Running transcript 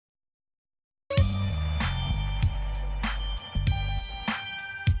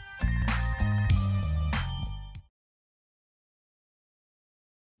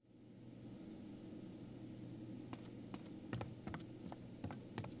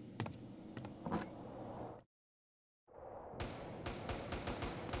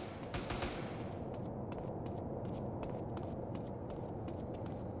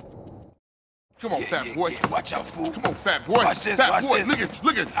Come on, fat boy. Yeah. Watch out, fool. Come on, fat boy. Watch this, fat watch boy, this.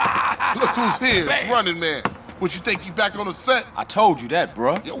 look at. Look who's here. It's Running Man. What, you think you back on the set? I told you that,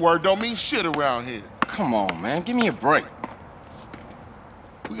 bruh. Your word don't mean shit around here. Come on, man. Give me a break.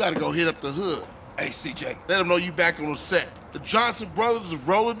 We gotta go hit up the hood. Hey, CJ. Let them know you back on the set. The Johnson brothers is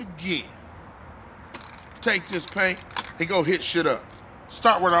rolling again. Take this paint and go hit shit up.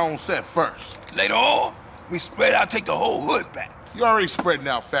 Start with our own set first. Later on, we spread out, take the whole hood back. You already spreading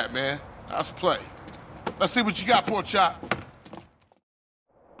out, fat man. Let's play. Let's see what you got, pork chop.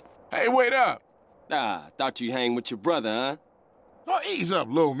 Hey, wait up. Ah, thought you'd hang with your brother, huh? Oh, ease up,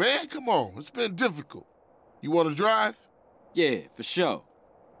 little man. Come on. It's been difficult. You want to drive? Yeah, for sure.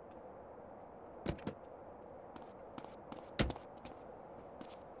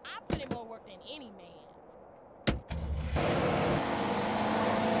 I put in more work than any man.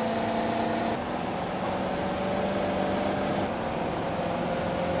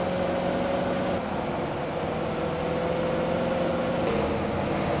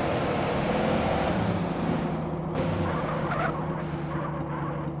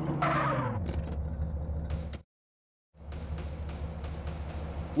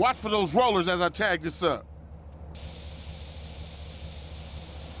 Watch for those rollers as I tag this up.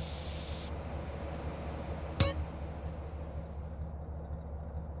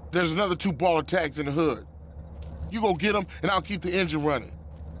 There's another 2 baller tags in the hood. You go get them, and I'll keep the engine running.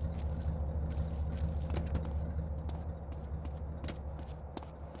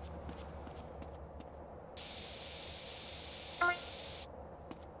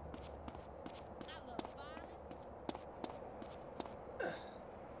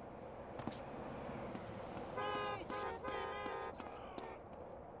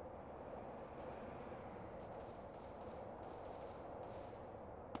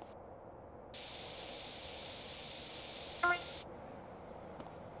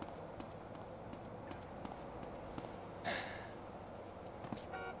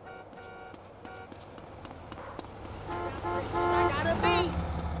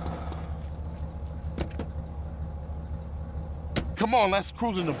 Come on, let's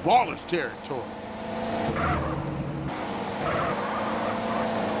cruise into ballers territory.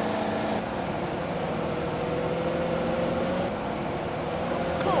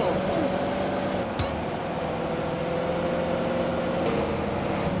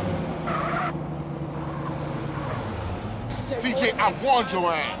 CJ, I warned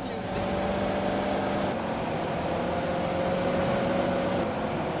your ass.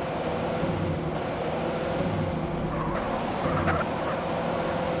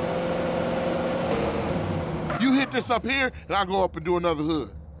 You hit this up here, and I'll go up and do another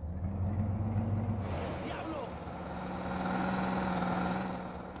hood.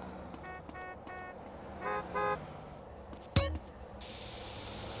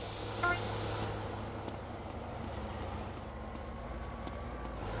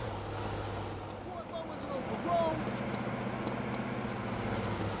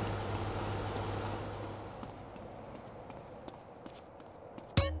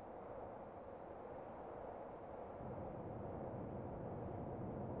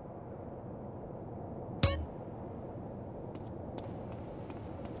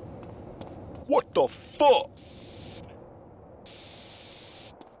 What the fuck?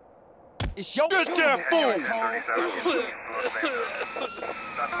 It's your Get that fool!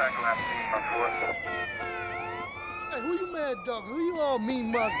 Hey, who you mad dogging? Who you all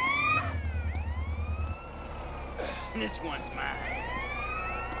mean mug? This one's mine.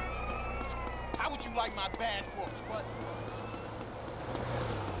 How would you like my badge for, what?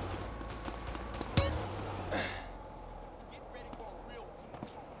 Get ready for a real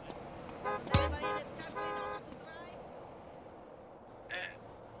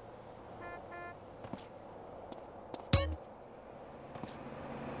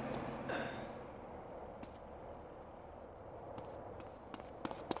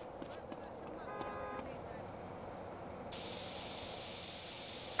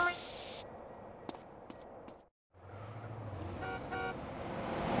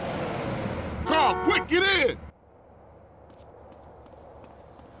Carl, quick, get in!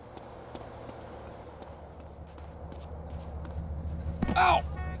 Ow!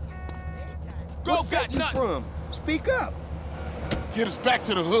 Go, What's got that you nothing. from? Speak up. Get us back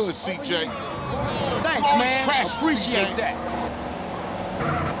to the hood, CJ. Thanks, Always man. crash, Appreciate CJ. that.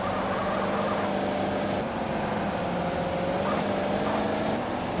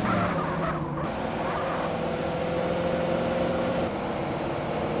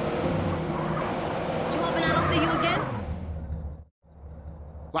 You hoping I don't see you again?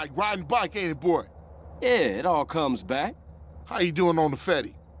 Like riding bike, ain't it, boy? Yeah, it all comes back. How you doing on the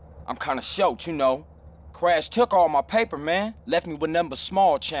Fetty? I'm kinda short, you know. Crash took all my paper, man. Left me with nothing but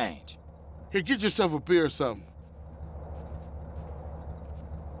small change. Here, get yourself a beer or something.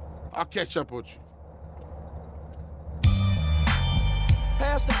 I'll catch up with you.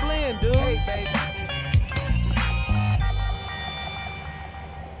 Pass the blend, dude. Hey, baby.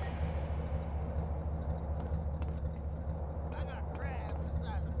 I got crabs the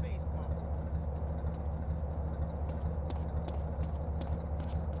size of baseball.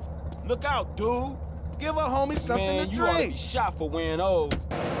 Look out, dude. Give a homie something Man, to you ought to be drink. shot for wearing old.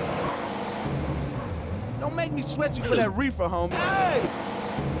 Don't make me sweat you for that reefer, homie. Hey!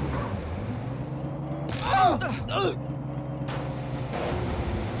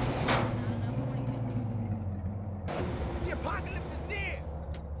 The apocalypse is near.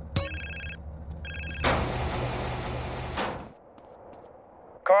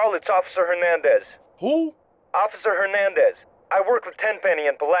 Carl, it's Officer Hernandez. Who? Officer Hernandez. I work with Tenpenny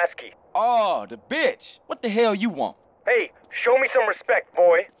and Pulaski. Oh, the bitch. What the hell you want? Hey, show me some respect,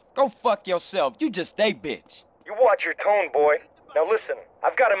 boy. Go fuck yourself. You just a bitch. You watch your tone, boy. Now listen,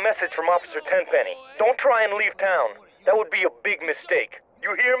 I've got a message from Officer Tenpenny. Don't try and leave town. That would be a big mistake.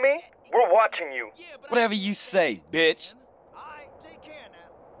 You hear me? We're watching you. Whatever you say, bitch. All right, take care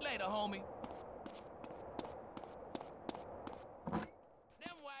now. Later, homie.